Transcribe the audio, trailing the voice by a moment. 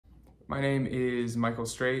My name is Michael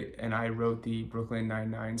Streight, and I wrote the Brooklyn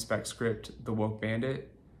Nine-Nine spec script, The Woke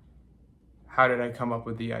Bandit. How did I come up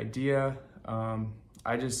with the idea?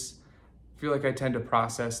 I just feel like I tend to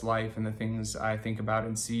process life and the things I think about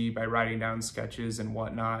and see by writing down sketches and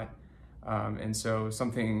whatnot. And so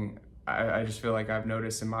something I just feel like I've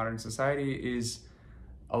noticed in modern society is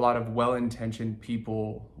a lot of well-intentioned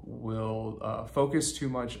people will focus too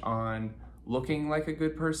much on looking like a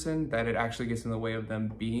good person, that it actually gets in the way of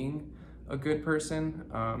them being a good person.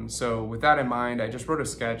 So with that in mind, I just wrote a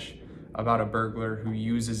sketch about a burglar who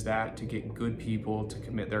uses that to get good people to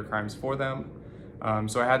commit their crimes for them.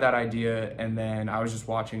 So I had that idea, and then I was just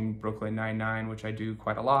watching Brooklyn Nine-Nine, which I do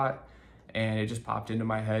quite a lot, and it just popped into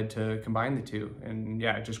my head to combine the two. And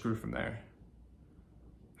yeah, it just grew from there.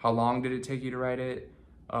 How long did it take you to write it?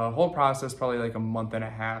 Whole process, probably like a month and a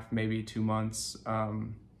half, maybe 2 months.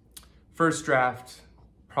 First draft,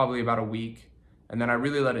 probably about a week. And then I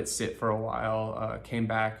really let it sit for a while, came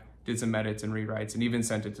back, did some edits and rewrites, and even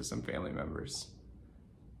sent it to some family members.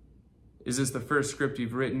 Is this the first script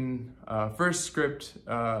you've written? First script,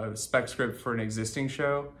 spec script for an existing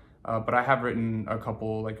show, but I have written a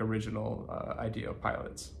couple like original idea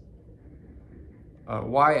pilots.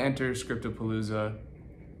 Why enter Scriptapalooza?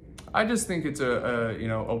 I just think it's a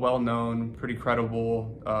well-known, pretty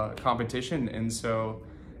credible competition, and so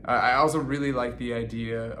I also really like the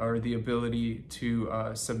idea or the ability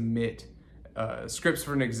to submit scripts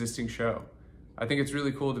for an existing show. I think it's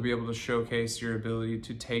really cool to be able to showcase your ability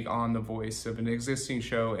to take on the voice of an existing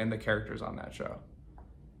show and the characters on that show.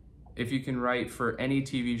 If you can write for any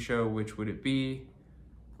TV show, which would it be?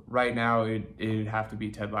 Right now, it'd have to be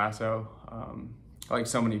Ted Lasso. Like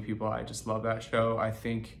so many people, I just love that show. I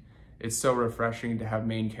think it's so refreshing to have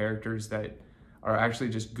main characters that are actually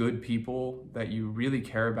just good people that you really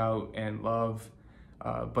care about and love,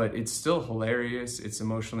 but it's still hilarious, it's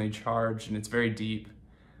emotionally charged, and it's very deep.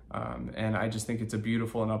 And I just think it's a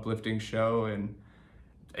beautiful and uplifting show, and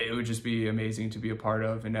it would just be amazing to be a part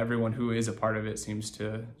of, and everyone who is a part of it seems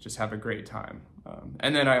to just have a great time.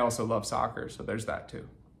 And then I also love soccer, so there's that too.